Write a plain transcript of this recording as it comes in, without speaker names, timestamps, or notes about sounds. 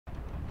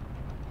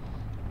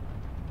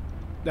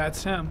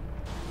That's him.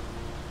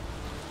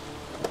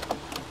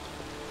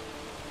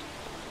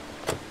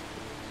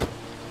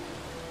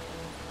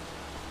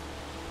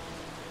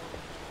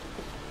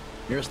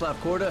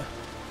 Miroslav Korda?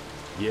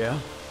 Yeah?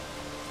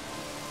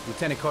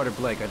 Lieutenant Carter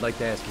Blake, I'd like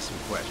to ask you some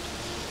questions.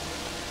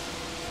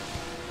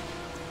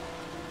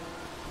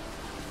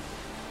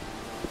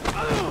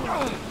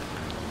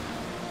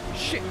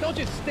 Shit, don't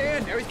just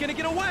stand there. He's gonna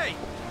get away.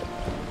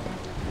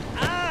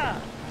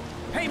 Ah!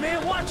 Hey,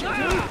 man, watch it,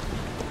 dude!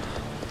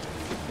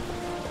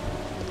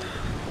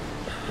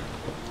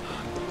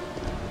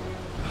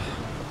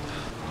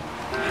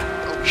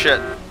 Oh,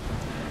 shit.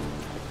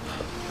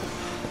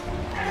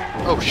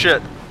 Oh,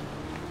 shit.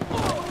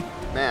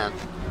 Man,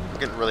 I'm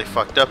getting really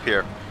fucked up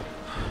here.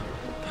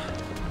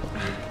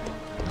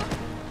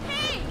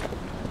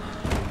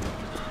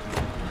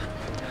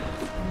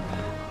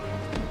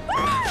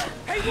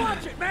 Hey,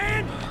 watch it,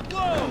 man!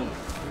 Whoa!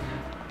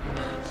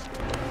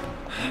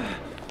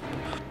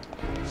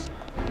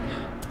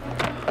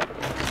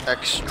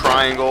 X,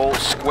 triangle,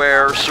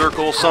 square,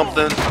 circle,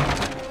 something.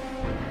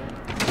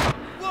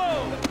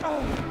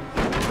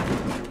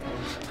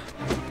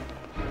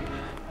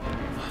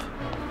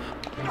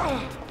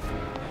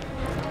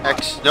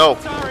 X, no.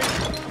 Sorry,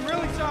 I'm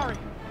really sorry.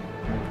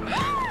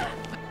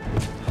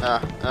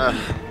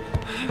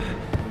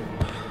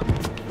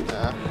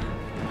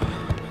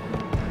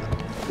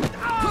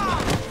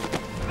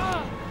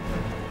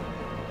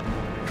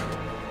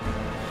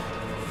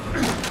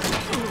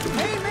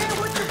 Hey man,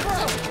 what's your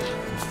problem?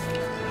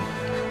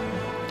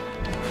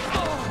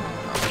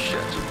 Oh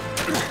shit.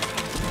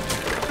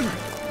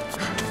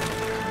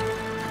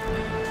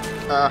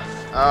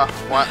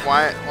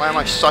 Why am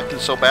I sucking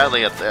so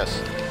badly at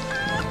this?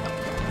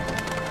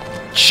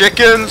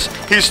 Chickens?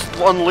 He's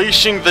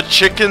unleashing the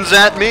chickens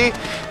at me?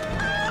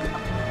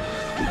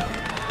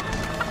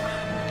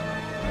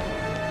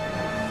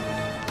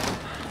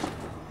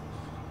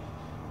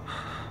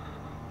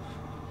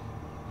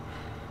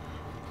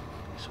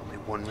 There's only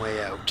one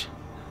way out.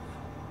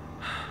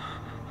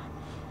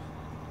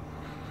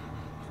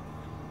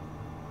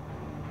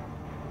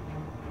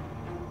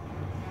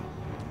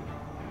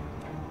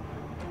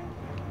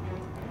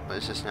 What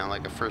is this now,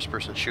 like a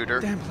first-person shooter?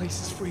 Damn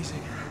place is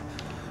freezing.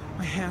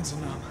 My hands are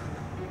numb.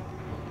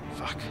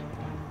 Fuck.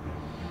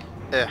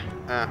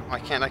 Why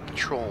can't I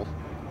control?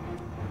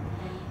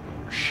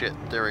 Shit,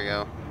 there we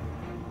go.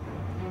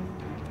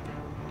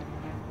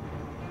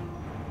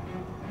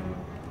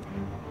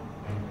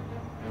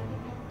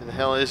 Where the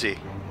hell is he?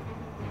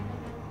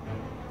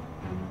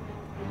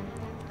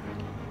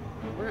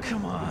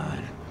 Come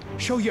on.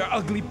 Show your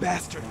ugly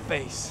bastard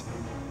face.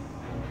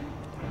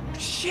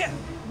 Shit!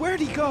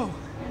 Where'd he go?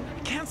 I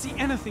can't see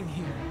anything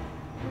here.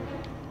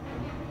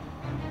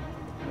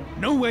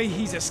 No way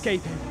he's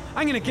escaping.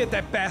 I'm gonna get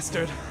that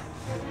bastard.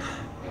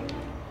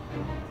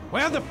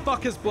 Where the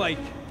fuck is Blake?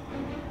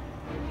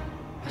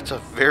 That's a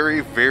very,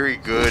 very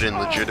good and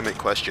legitimate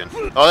question.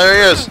 Oh, there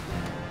he is!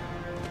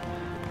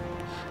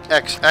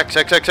 X, X,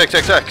 X, X, X,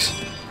 X, X.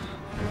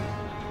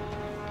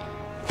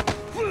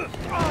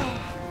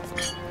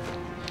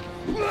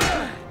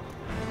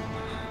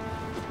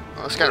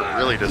 Oh, this guy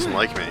really doesn't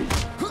like me.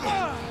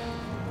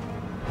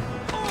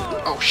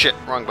 Oh shit,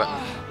 wrong button.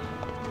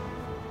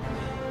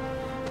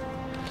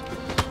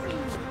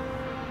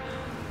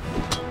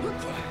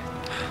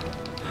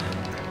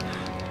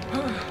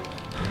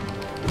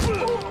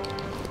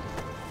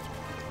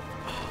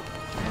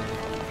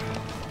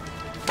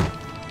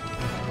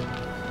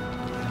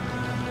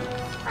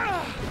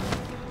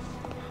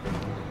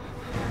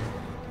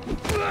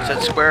 Is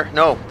that square?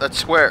 No, that's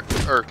square.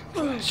 Or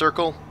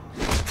circle.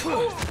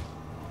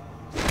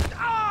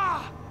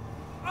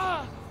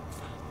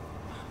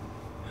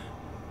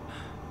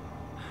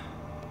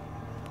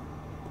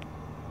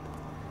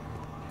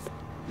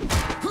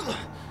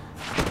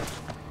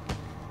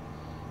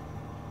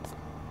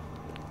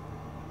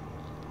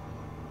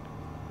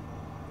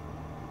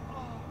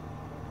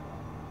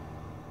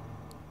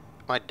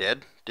 Am I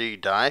dead? Did he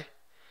die?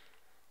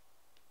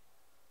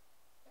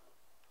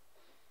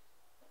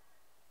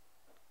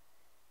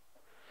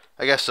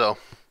 I guess so.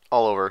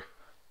 All over.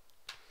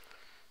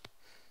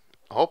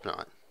 I hope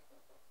not.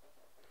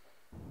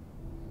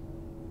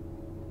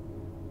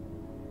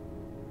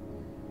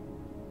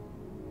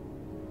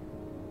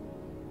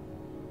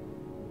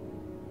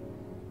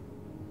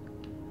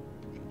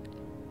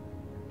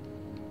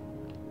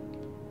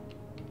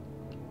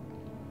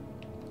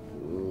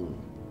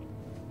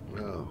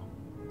 No.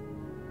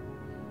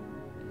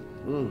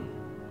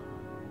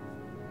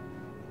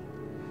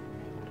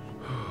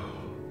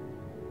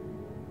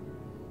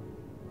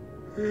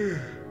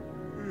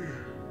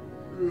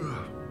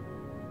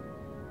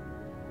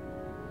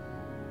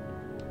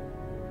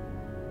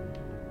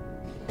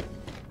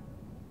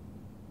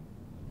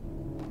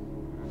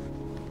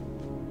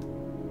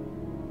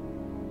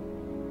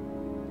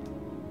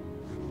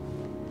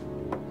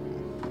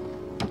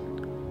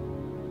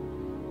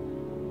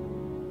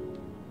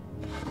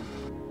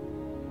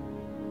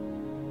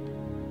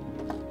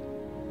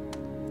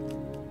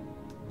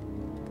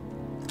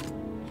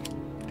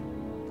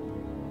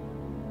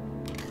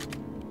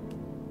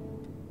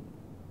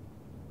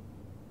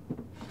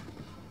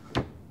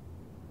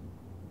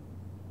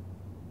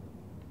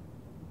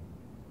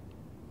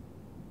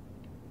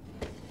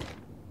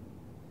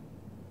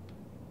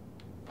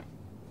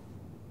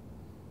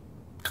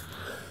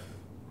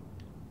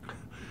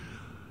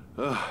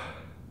 There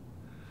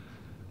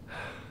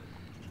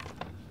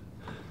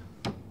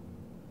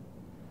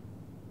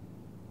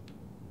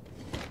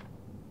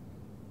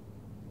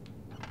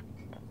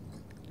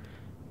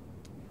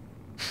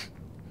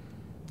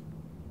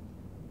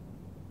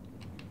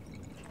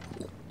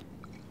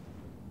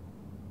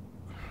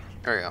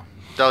we go.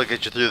 That'll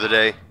get you through the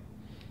day.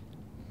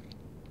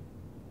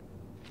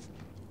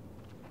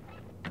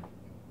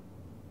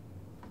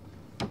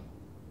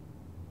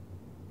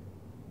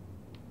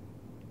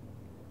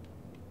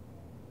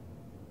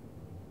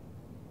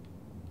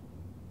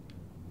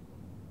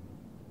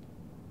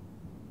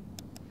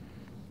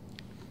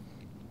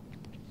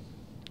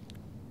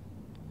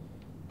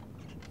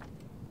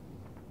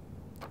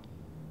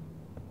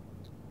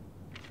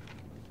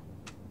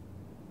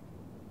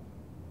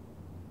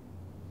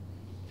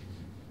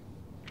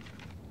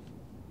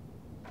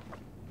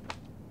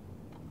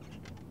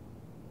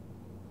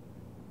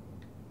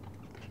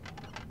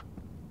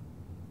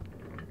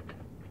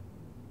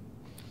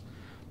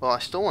 Well, I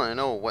still want to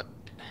know what,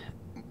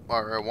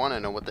 or I want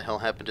to know what the hell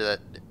happened to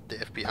the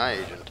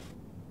FBI agent.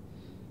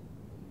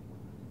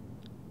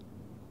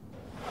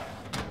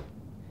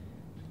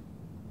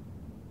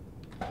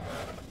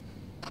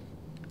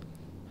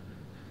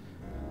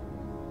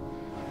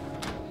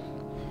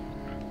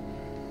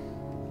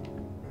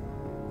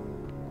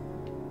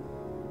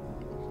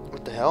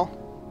 What the hell?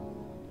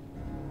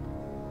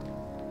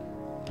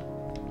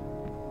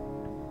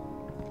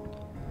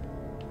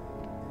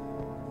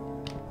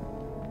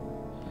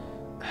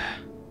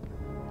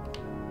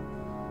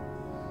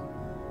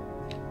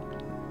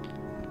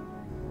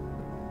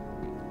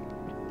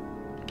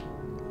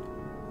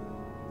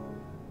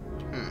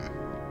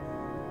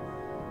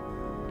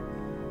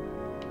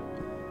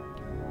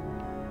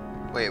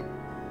 Wait.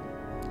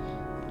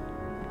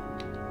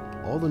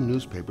 All the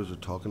newspapers are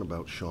talking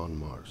about Sean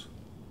Mars,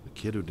 the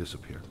kid who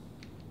disappeared.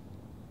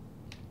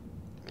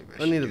 Maybe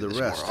I needed should do the this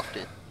rest. more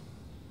often.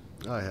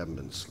 I haven't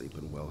been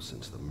sleeping well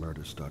since the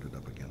murder started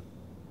up again.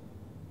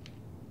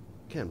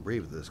 Can't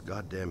breathe with this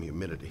goddamn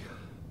humidity.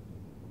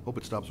 Hope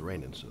it stops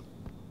raining soon.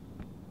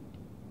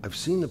 I've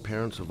seen the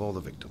parents of all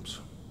the victims,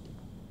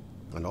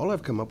 and all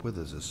I've come up with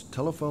is this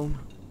telephone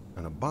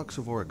and a box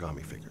of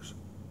origami figures.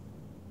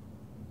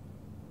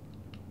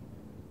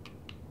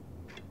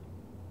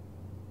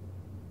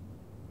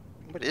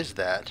 What is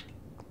that?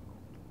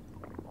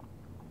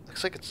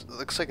 Looks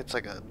like it's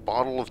like a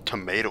bottle of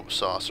tomato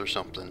sauce or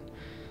something.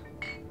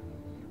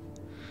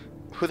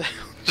 Who the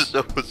hell just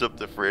opens up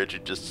the fridge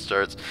and just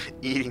starts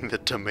eating the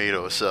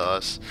tomato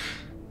sauce?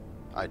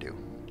 I do.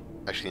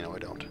 Actually, no, I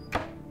don't.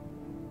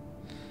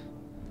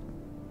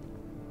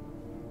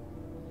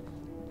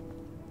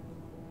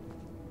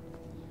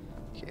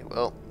 Okay,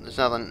 well,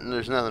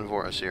 there's nothing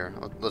for us here.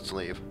 Let's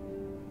leave.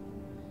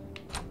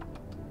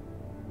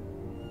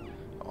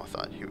 Oh, I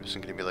thought he was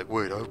gonna be like,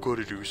 wait, I've got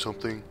to do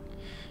something.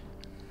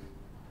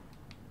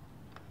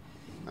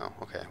 Oh,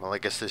 okay. Well, I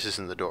guess this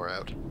isn't the door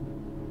out.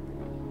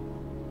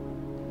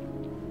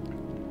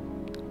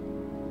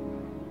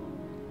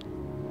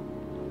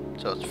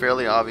 So it's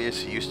fairly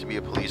obvious he used to be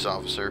a police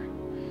officer.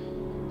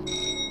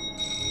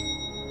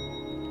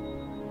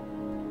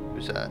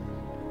 Who's that?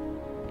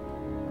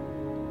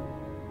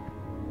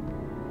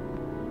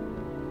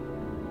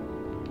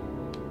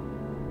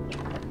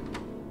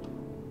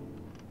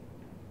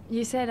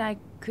 You said I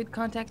could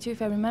contact you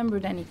if I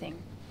remembered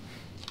anything.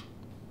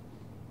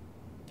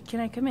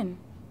 Can I come in?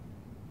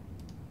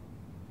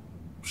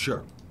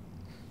 Sure.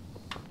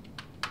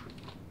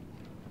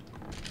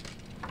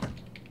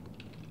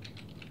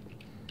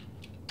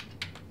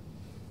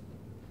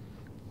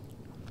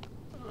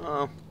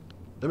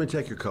 Let me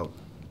take your coat.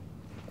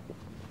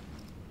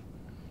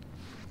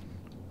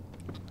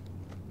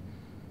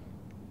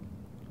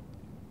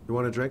 You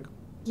want a drink?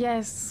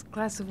 Yes,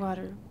 glass of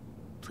water,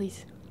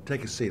 please.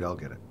 Take a seat, I'll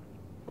get it.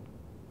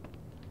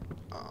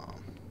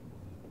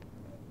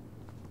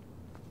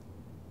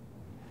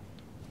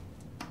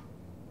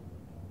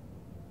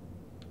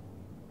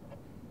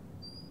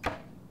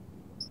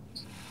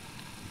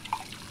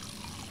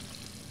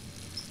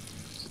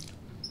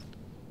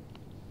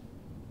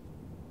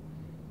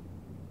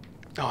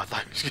 Oh, I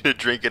thought he was gonna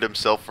drink it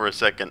himself for a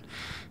second.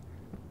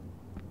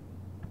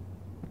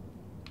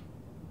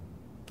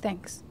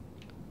 Thanks.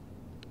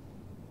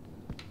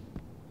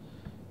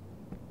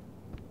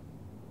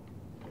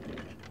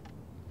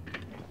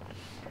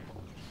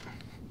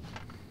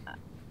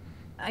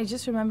 I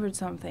just remembered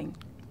something.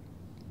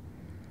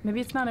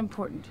 Maybe it's not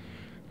important,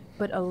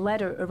 but a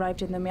letter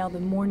arrived in the mail the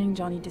morning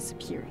Johnny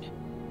disappeared.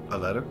 A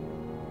letter?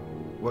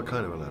 What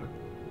kind of a letter?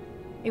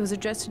 It was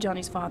addressed to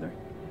Johnny's father.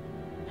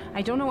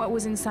 I don't know what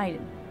was inside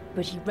it,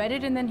 but he read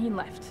it and then he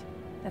left.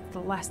 That's the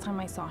last time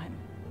I saw him.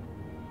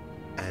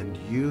 And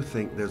you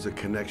think there's a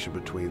connection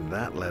between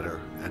that letter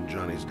and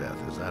Johnny's death,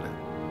 is that it?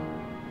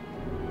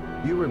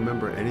 You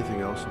remember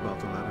anything else about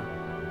the letter?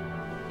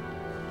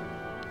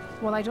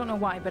 Well, I don't know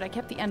why, but I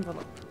kept the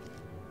envelope.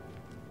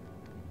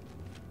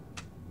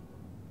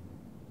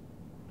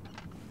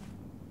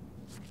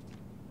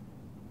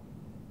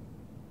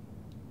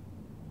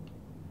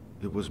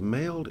 It was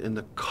mailed in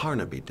the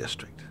Carnaby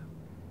district,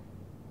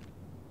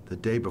 the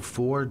day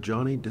before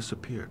Johnny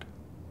disappeared.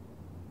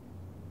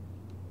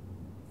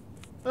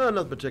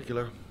 Nothing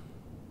particular.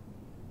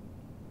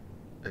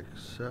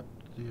 Except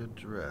the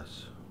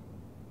address.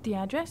 The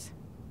address?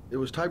 It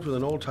was typed with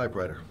an old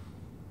typewriter.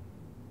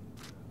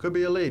 Could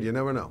be a lead, you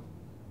never know.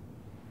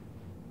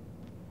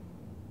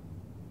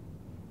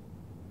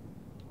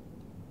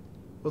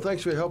 Well,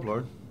 thanks for your help,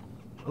 Lauren.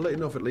 I'll let you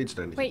know if it leads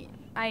to anything. Wait,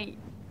 I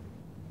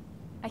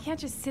can't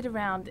just sit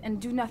around and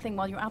do nothing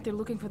while you're out there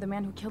looking for the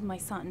man who killed my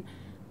son.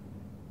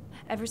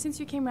 Ever since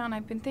you came around,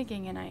 I've been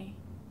thinking, and I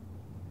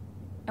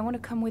want to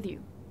come with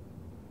you.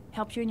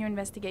 Help you in your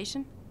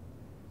investigation?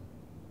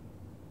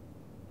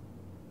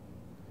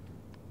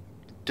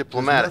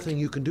 Diplomatic. There's nothing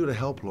you can do to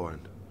help,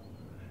 Lauren.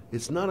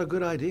 It's not a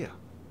good idea.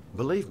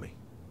 Believe me.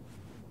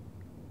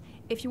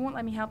 If you won't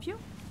let me help you,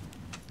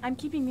 I'm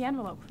keeping the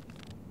envelope.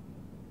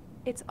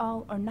 It's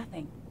all or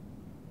nothing.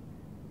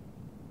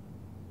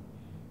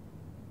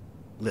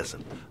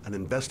 Listen, an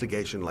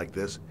investigation like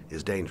this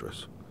is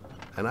dangerous,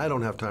 and I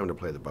don't have time to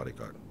play the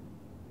bodyguard.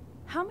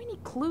 How many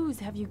clues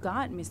have you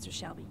got, Mr.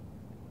 Shelby?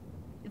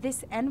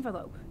 This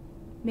envelope.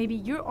 Maybe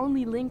your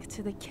only link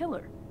to the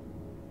killer.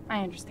 I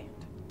understand.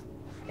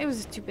 It was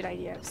a stupid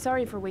idea.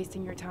 Sorry for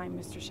wasting your time,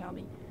 Mr.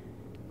 Shelby.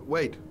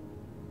 Wait.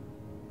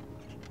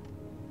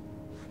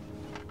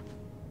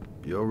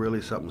 You're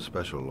really something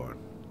special, Lauren.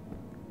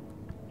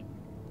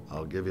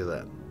 I'll give you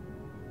that.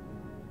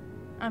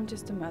 I'm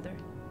just a mother.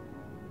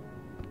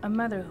 A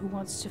mother who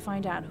wants to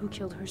find out who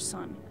killed her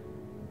son.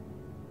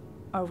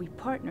 Are we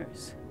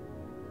partners?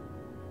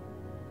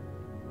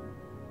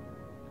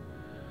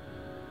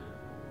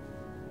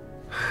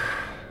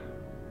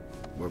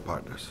 We're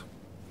partners.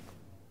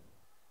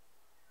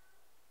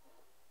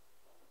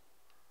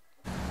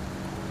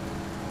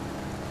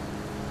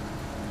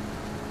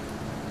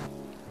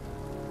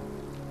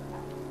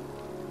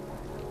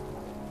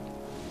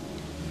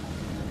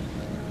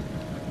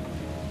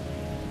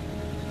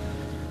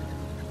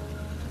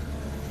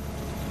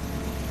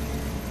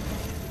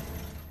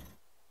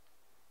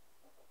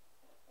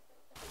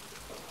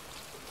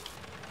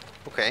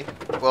 Okay,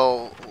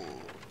 well,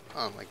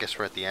 I guess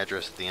we're at the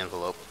address of the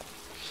envelope.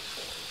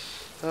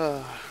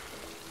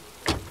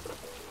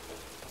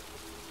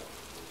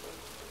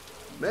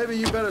 Maybe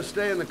you better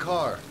stay in the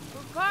car.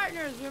 We're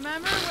partners,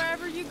 remember?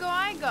 Wherever you go,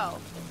 I go.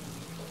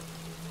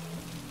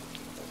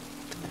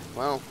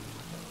 Well,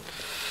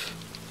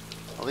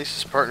 at least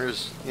his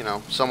partner's, you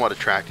know, somewhat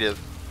attractive.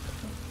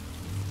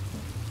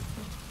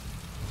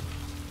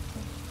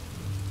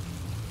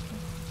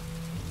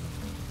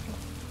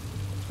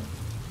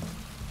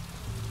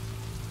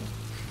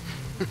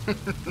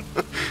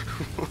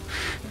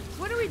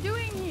 What are we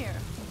doing here?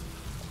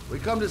 We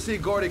come to see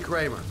Gordy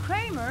Kramer.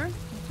 Kramer?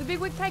 The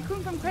bigwig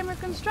tycoon from Kramer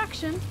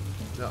Construction?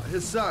 No,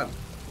 his son.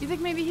 You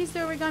think maybe he's the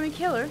Origami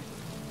Killer?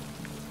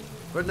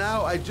 For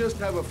now, I just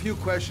have a few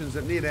questions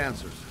that need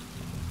answers.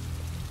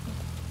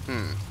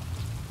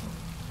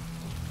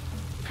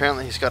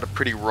 Apparently he's got a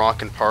pretty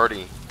rockin'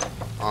 party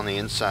on the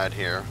inside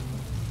here.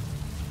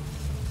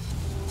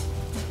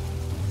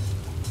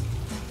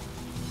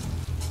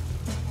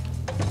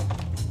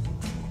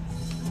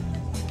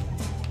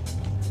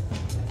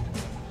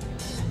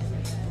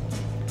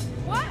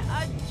 What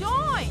a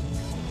joint!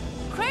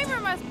 Kramer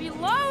must be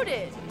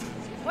loaded.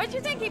 What'd you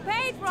think he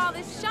paid for all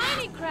this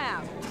shiny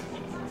crap?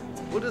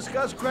 We'll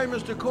discuss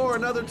Kramer's decor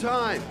another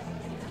time.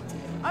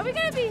 Are we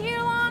gonna be here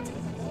long?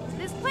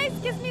 This place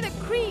gives me the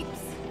creeps.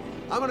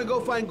 I'm gonna go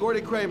find Gordy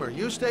Kramer.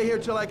 You stay here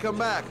till I come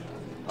back.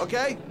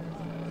 Okay?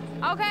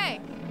 Okay,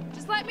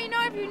 just let me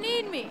know if you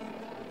need me.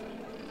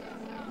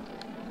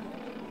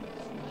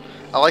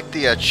 I like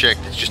the chick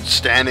that's just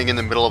standing in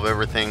the middle of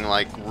everything,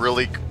 like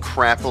really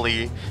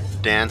crappily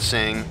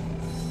dancing.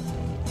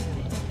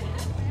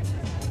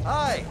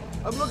 Hi,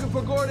 I'm looking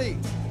for Gordy.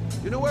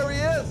 You know where he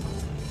is?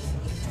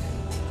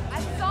 I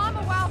saw him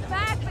a while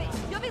back, but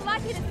you'll be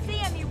lucky to see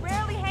him. He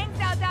rarely hangs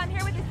out down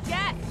here with his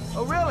guests.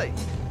 Oh, really?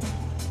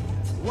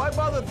 Why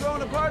bother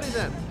throwing a party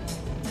then?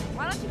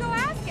 Why don't you go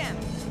ask him?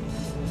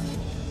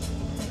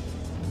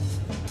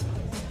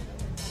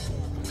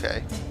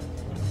 Okay.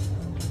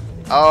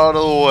 Out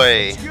of the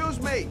way.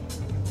 Excuse me.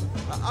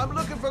 I'm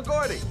looking for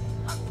Gordy.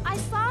 I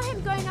saw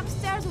him going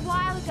upstairs a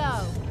while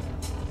ago.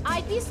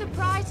 I'd be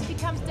surprised if he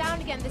comes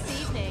down again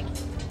this evening.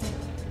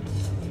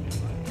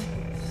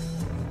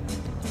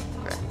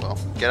 Okay, well,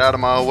 get out of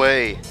my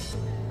way.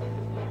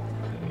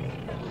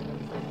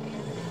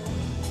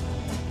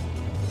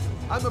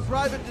 I'm a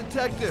private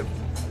detective.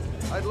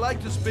 I'd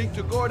like to speak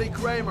to Gordy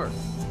Kramer.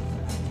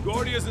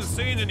 Gordy hasn't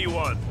seen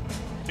anyone.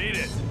 Beat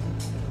it.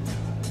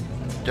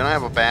 Don't I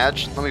have a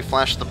badge? Let me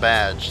flash the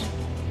badge.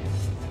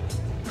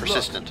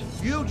 Persistent.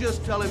 Look, you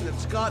just tell him that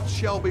Scott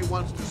Shelby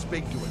wants to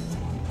speak to him.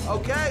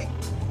 Okay?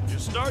 You're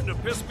starting to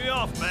piss me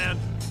off, man.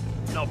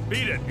 Now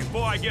beat it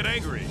before I get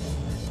angry.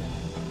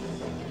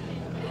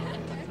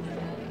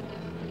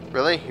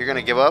 Really? You're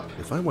gonna give up?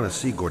 If I want to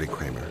see Gordy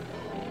Kramer,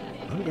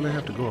 I'm gonna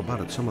have to go about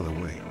it some other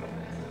way.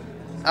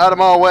 Out of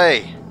my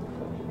way.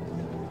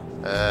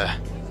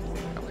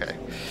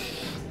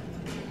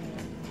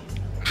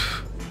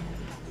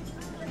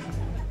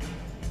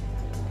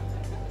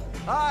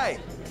 Hi,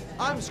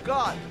 I'm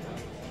Scott.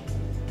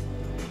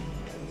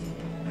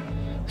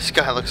 This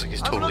guy looks like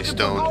he's I'm totally looking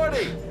for stoned.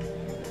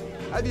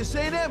 Gordy. Have you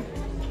seen him?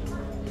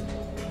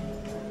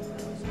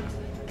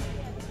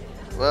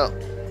 Well.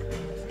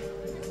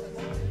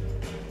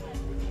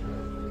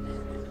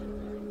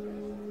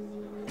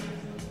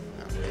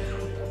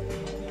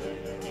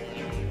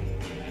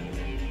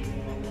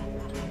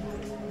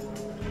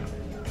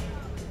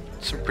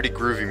 Some pretty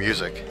groovy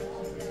music.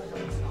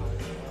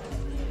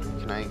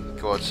 Can I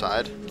go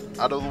outside?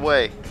 Out of the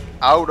way.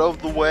 Out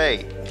of the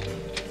way.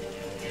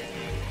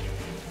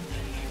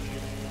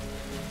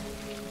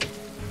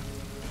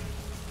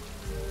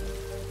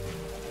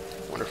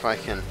 Wonder if I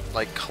can,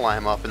 like,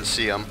 climb up and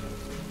see him.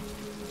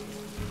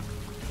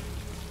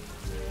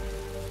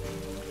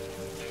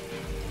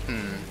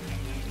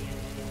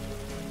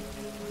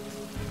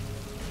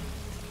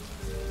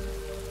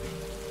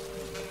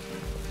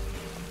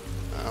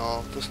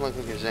 Well, it doesn't look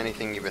like there's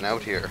anything even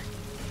out here.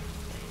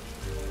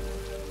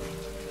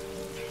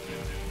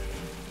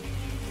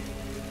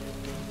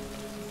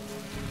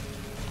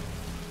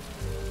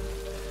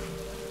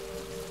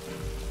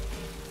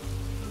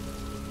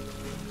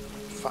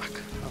 Fuck.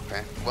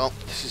 Okay. Well,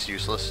 this is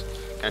useless.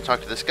 Can I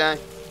talk to this guy?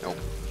 Nope.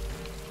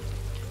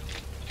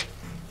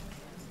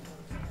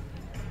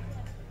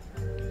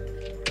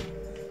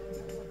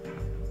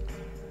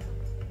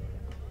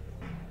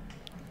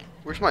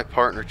 Where's my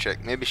partner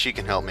chick? Maybe she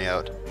can help me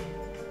out.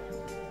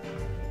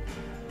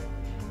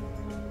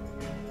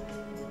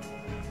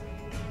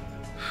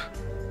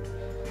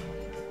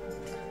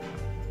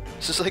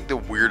 This is like the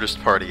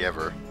weirdest party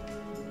ever.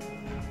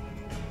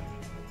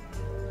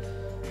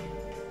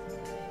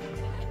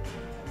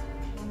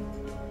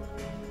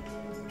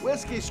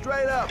 Whiskey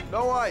straight up,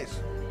 no ice.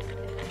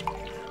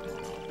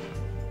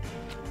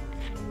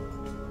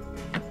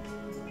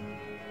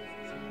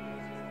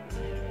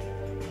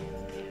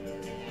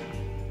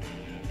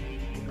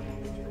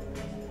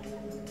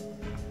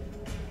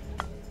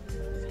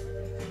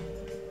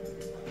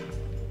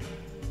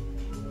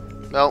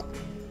 Well,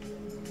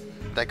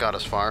 that got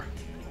us far.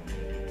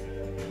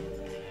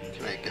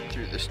 Can I get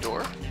through this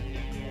door?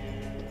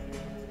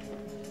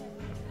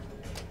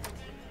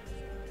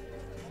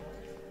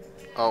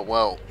 Oh,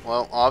 well,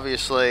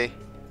 obviously,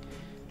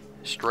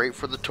 straight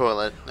for the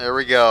toilet. There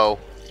we go.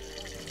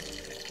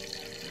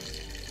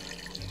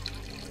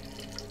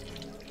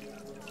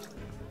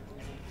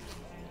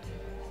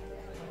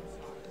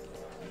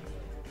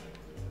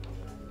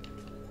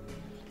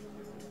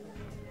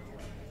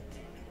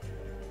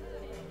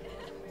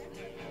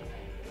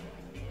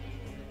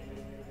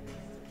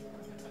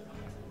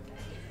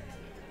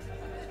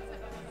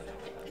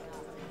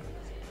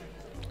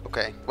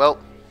 Okay, well,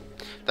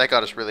 that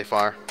got us really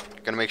far.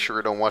 Gonna make sure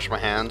I don't wash my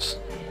hands.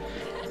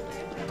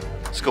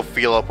 Let's go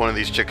feel up one of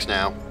these chicks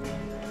now.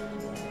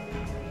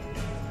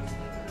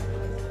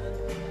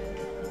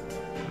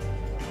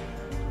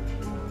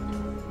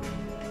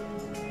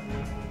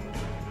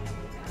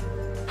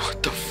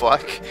 What the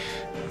fuck?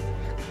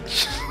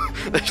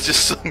 There's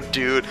just some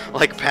dude,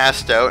 like,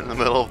 passed out in the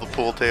middle of the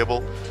pool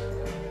table.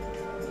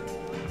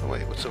 Oh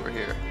wait, what's over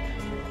here?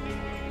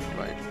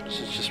 Right, this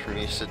is just for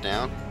me to sit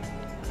down.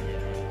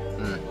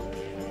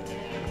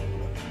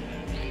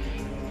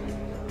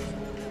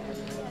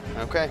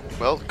 Okay,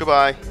 well,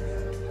 goodbye.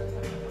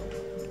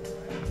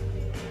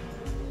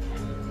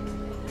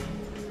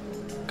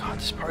 God,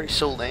 this party's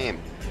so lame.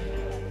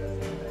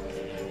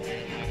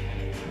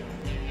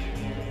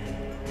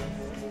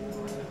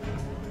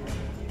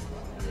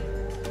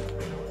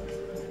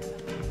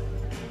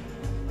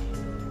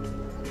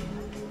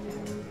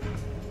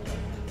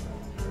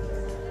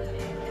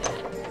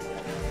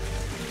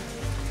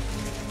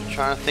 I'm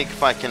trying to think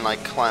if I can,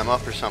 like, climb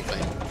up or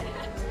something.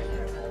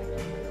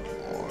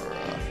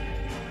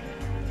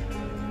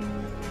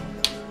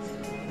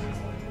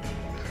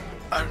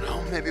 I don't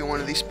know, maybe one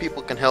of these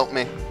people can help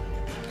me.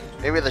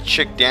 Maybe the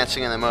chick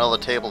dancing in the middle of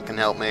the table can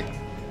help me.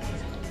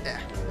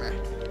 Yeah, right.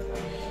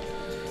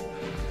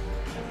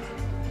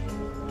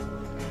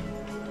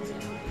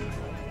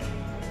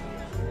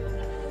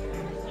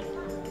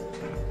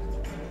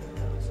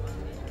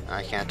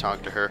 I can't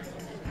talk to her.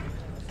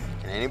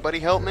 Can anybody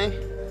help me?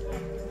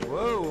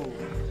 Whoa.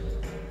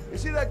 You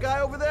see that guy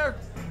over there?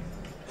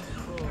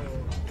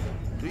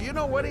 Do you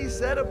know what he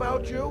said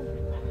about you?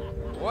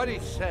 What'd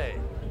he say?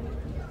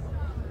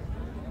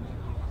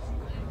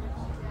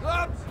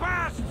 The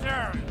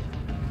bastard!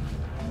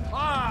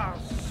 I'll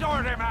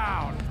sort him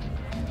out!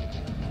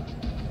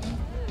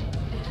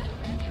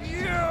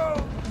 You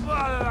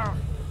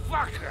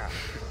motherfucker!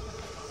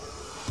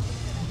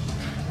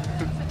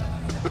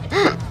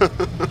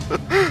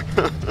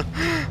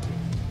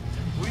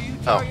 Were you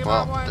talking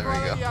about my there we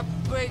brother, go. you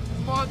big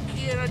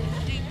monkey in a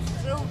cheap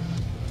suit?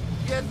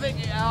 You think,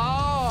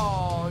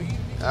 oh, you think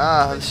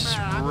Ah, you're this is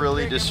man, I'm a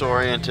really bigger man.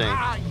 disorienting.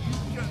 Ah,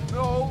 you just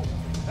know.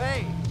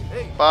 Hey,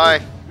 hey.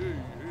 Bye.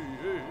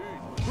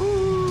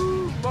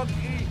 Ooh,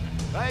 monkey,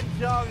 I'm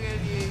talking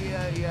to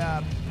you,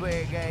 you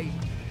big ape.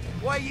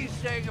 What are you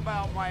saying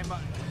about my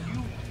money?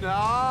 You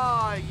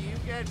No, you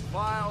get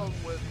violent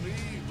with me,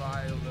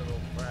 my little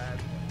friend.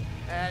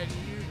 And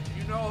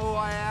you know who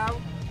I am?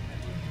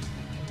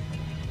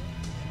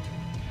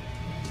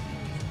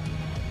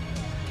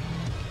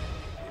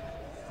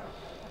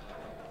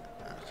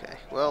 Okay,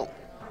 well.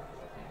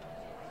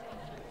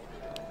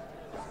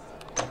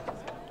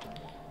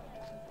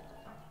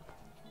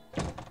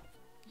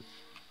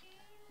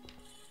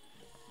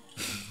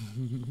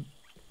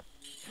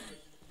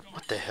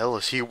 What the hell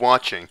is he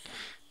watching?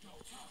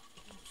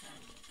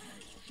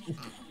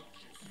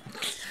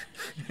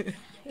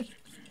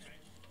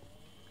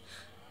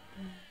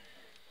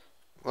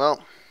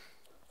 Well.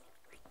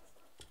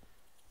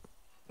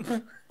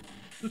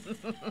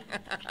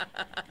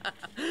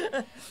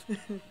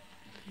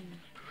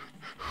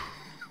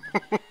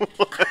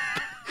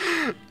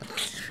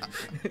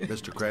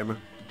 Mr. Kramer?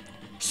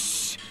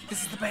 Shh!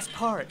 This is the best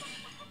part.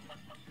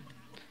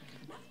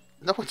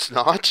 No, it's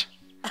not.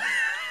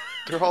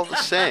 They're all the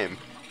same.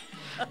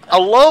 I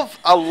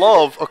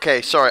love,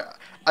 okay, sorry.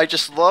 I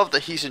just love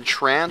that he's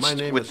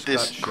entranced with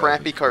this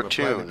crappy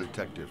cartoon. I'm a private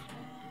detective.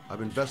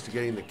 I'm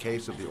investigating the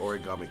case of the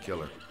Origami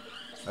Killer.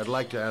 I'd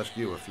like to ask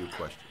you a few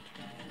questions.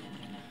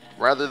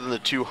 Rather than the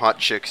two hot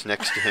chicks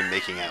next to him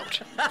making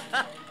out.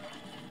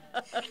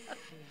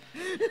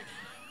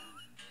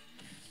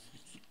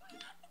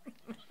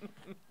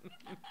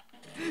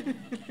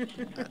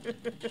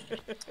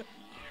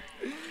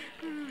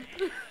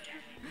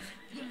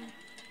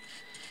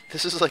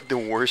 This is like the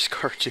worst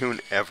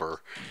cartoon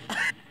ever.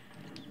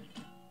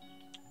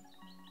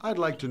 I'd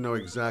like to know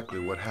exactly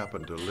what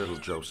happened to little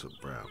Joseph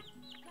Brown.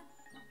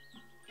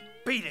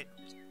 Beat it!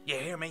 You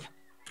hear me?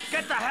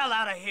 Get the hell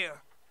out of here!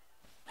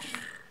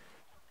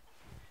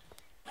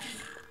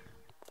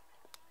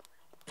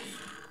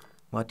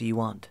 What do you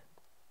want?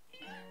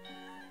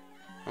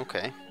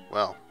 Okay,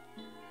 well.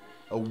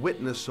 A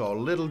witness saw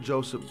little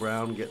Joseph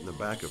Brown get in the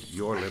back of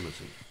your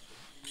limousine.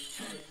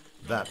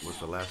 That was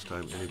the last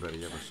time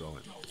anybody ever saw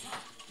him.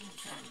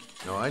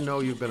 Now, I know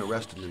you've been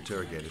arrested and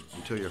interrogated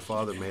until your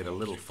father made a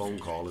little phone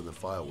call and the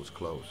file was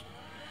closed.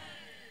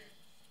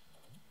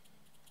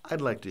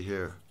 I'd like to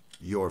hear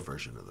your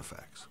version of the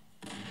facts.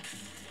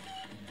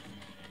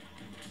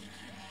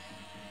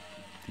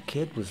 The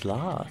kid was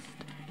lost.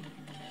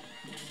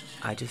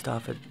 I just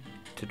offered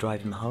to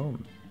drive him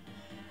home.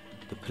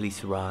 The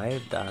police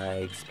arrived, I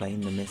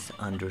explained the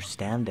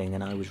misunderstanding,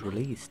 and I was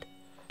released.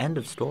 End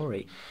of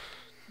story.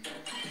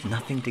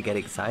 Nothing to get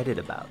excited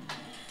about,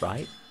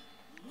 right?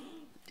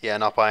 Yeah,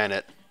 not buying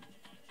it.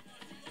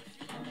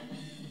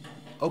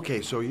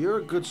 Okay, so you're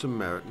a good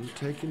Samaritan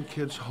taking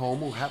kids home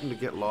who happen to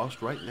get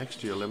lost right next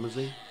to your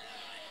limousine?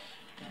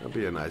 Now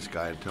be a nice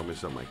guy and tell me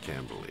something I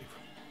can believe.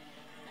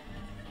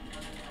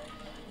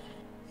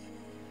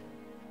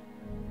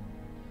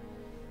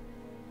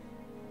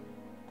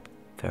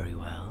 Very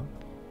well.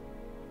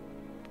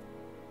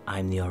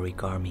 I'm the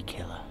Origami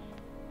Killer.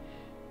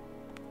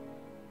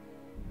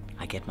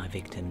 I get my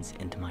victims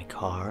into my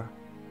car.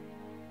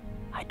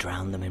 I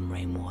drown them in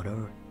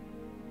rainwater.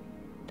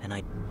 Then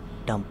I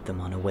dump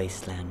them on a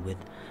wasteland with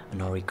an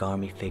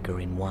origami figure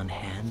in one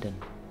hand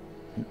and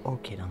an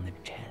orchid on their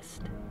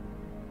chest.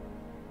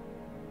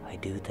 I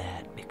do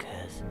that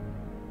because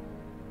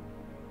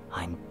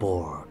I'm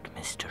bored,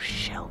 Mr.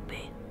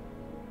 Shelby.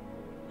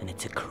 And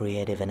it's a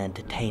creative and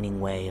entertaining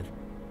way of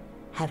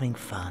having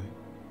fun.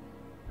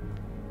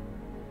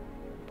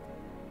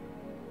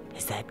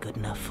 Is that good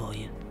enough for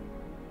you?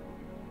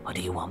 Or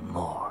do you want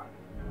more?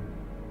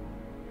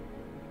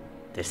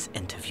 This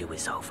interview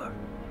is over.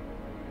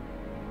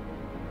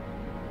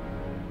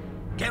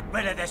 Get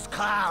rid of this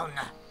clown!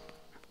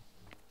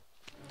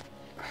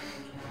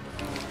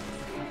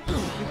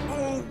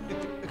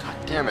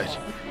 God damn it.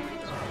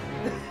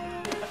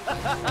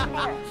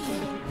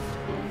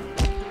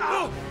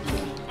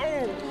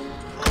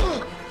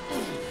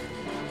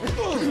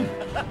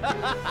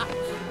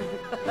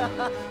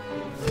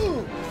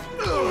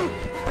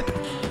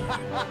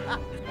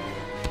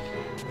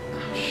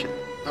 Shit.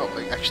 Oh,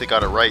 I actually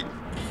got it right.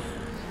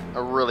 I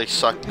really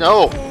sucked.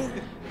 No!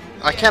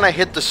 Why can't I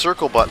hit the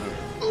circle button?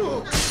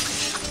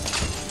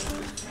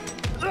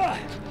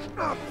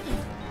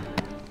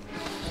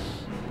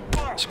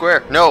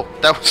 Square. No,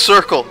 that was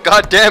circle.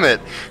 God damn it.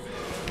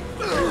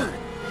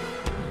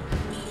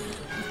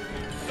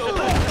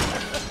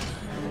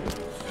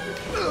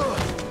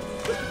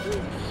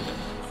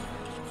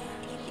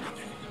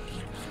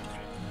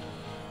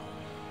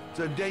 It's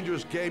a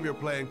dangerous game you're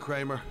playing,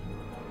 Kramer.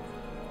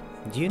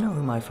 Do you know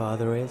who my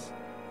father is?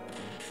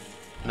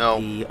 No.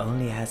 He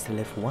only has to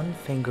lift one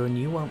finger and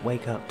you won't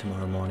wake up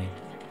tomorrow morning.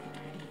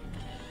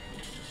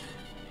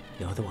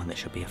 You're the one that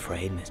should be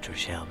afraid, Mr.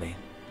 Shelby,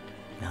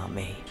 not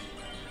me.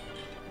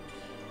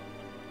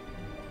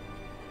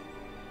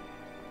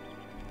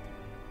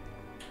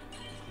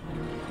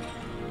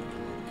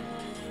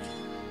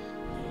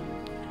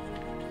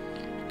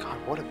 God,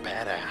 what a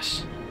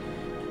badass.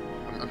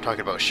 I'm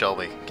talking about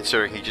Shelby,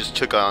 considering he just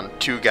took on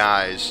two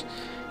guys,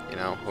 you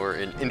know, who are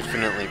in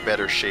infinitely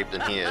better shape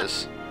than he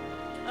is.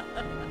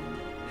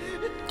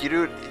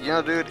 Dude, you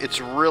know, dude,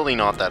 it's really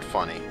not that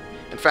funny.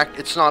 In fact,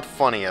 it's not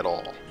funny at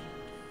all.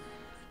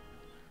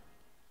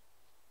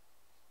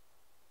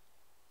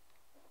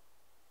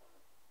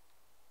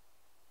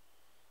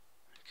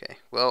 Okay,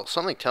 well,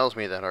 something tells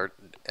me that our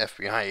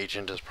FBI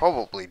agent is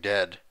probably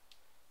dead.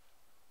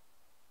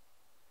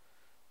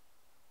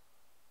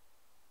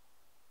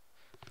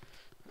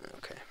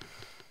 Okay.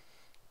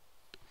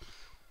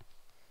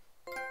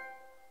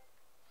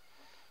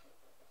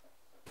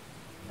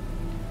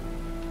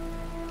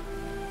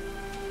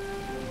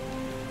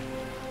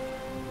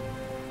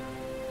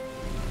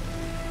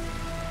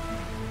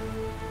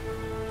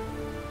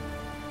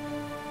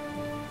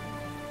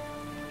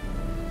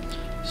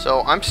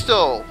 So, I'm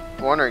still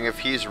wondering if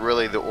he's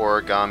really the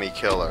Origami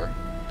Killer.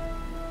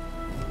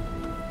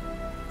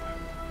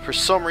 For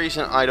some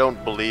reason, I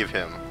don't believe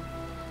him.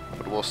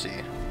 But we'll see.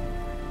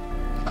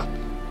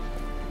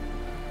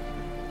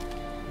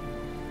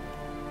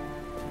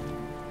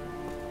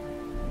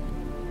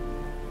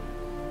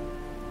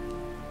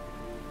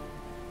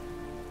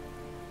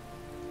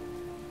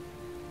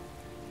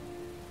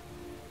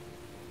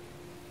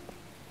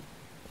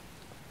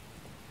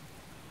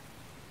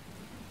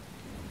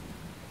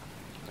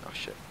 Oh,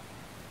 shit.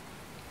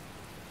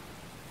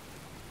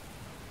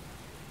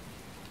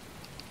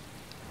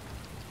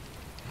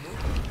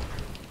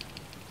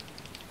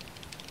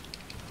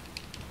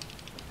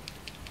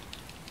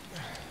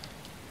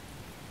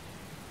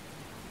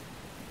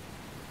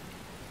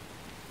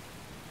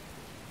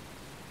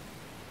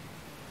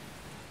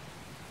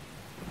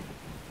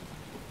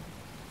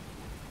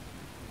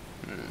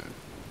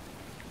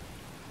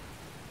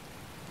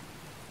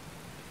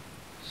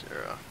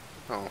 Sarah.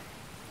 Oh.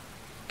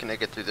 Can I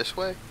get through this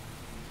way?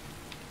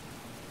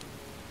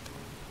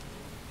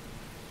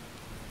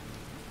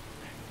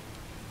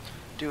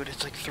 Dude,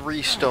 it's like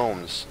 3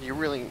 stones. You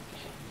really...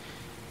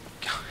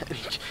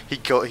 he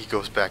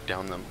goes back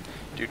down them.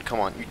 Dude, come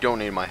on. You don't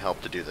need my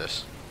help to do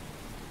this.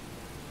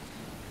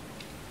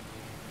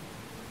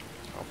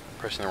 Oh,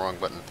 pressing the wrong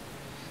button.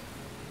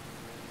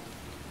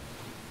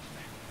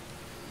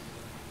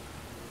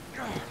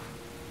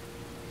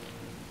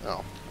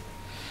 Oh.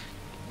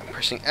 I'm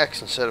pressing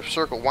X instead of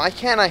circle. Why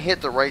can't I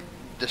hit the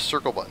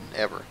circle button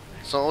ever?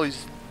 It's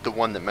always the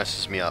one that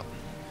messes me up.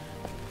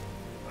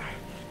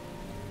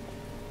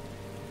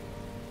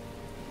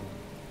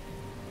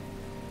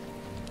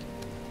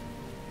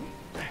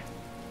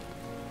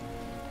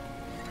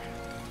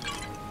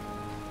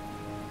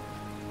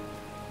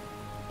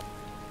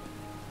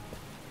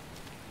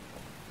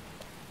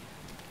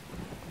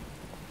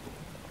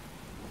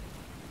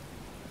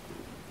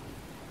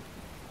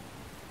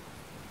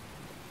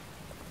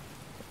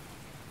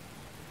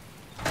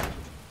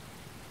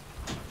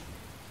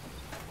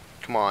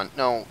 Come on.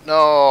 No.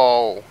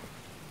 No!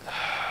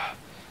 I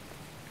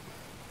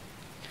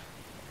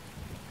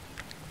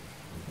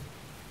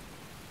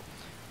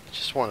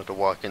just wanted to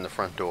walk in the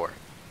front door.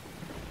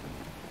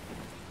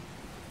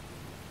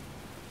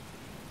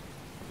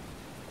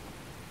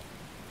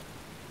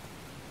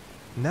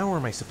 Now where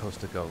am I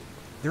supposed to go?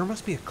 There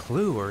must be a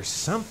clue or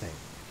something.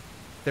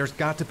 There's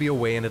got to be a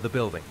way into the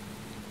building.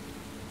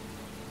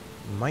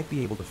 Might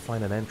be able to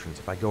find an entrance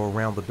if I go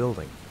around the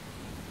building.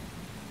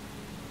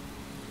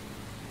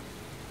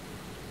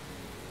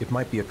 It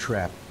might be a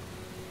trap.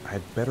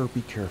 I'd better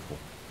be careful.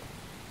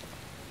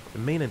 The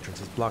main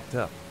entrance is blocked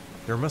up.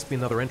 There must be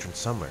another entrance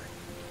somewhere.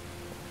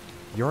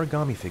 The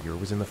origami figure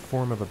was in the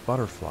form of a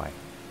butterfly.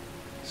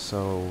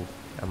 So,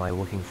 am I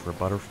looking for a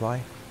butterfly?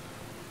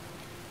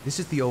 This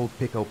is the old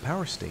Pico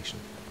power station.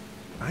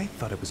 I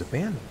thought it was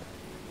abandoned.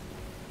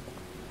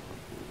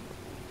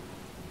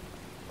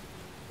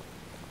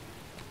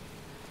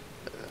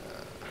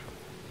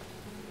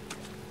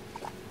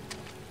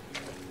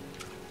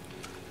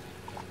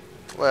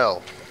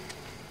 Well,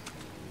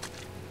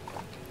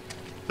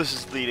 this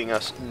is leading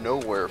us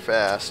nowhere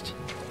fast.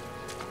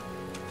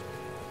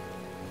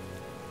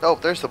 Oh,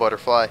 there's the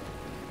butterfly.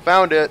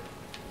 Found it.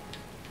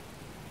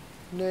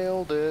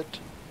 Nailed it.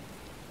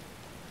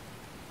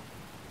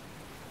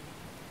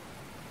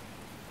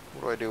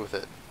 What do I do with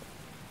it?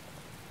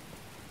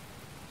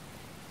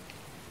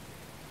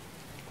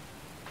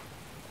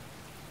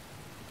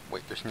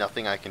 Wait, there's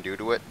nothing I can do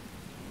to it?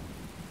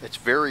 It's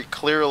very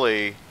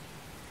clearly...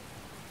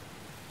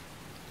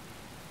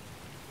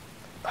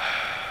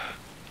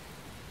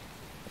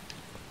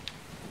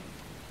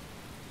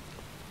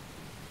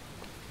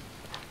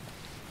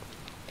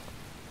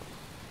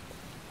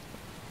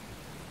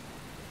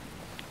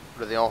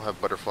 Or do they all have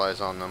butterflies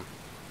on them?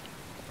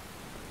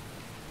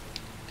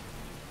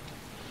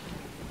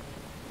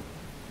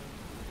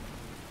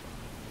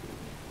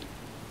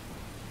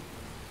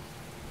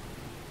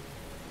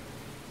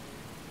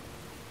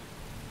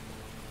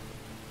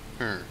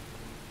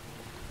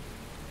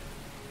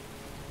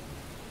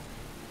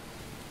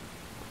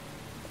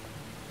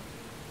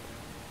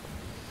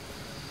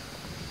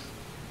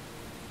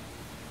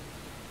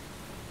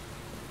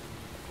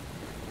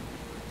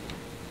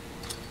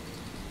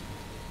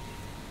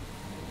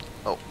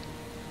 Oh.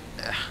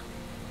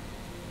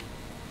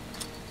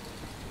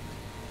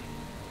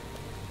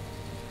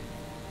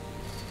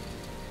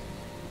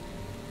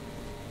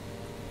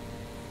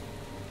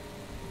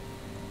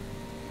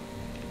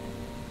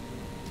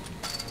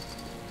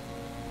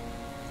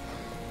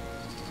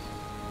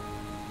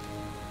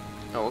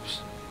 Oh,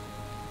 whoops.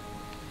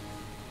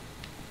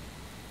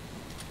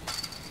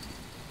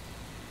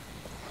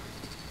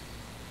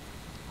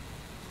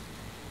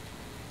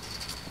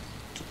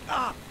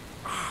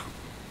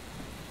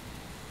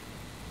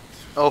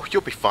 Oh,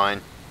 you'll be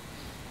fine.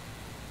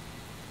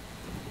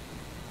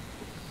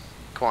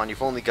 Come on,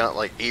 you've only got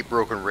like 8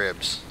 broken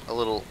ribs. A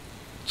little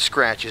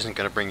scratch isn't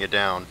going to bring you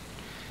down.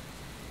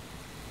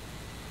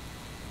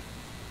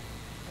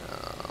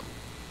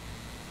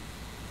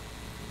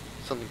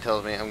 Something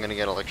tells me I'm going to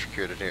get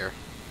electrocuted here.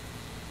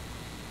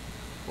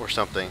 Or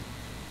something.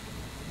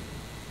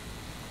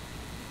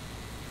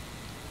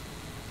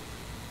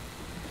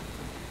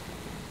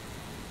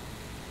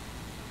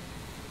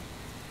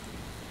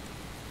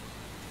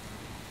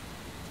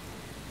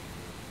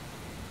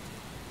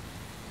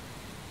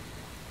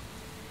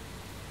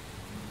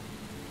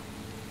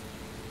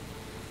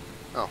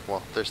 Oh,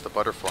 well, there's the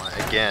butterfly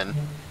again.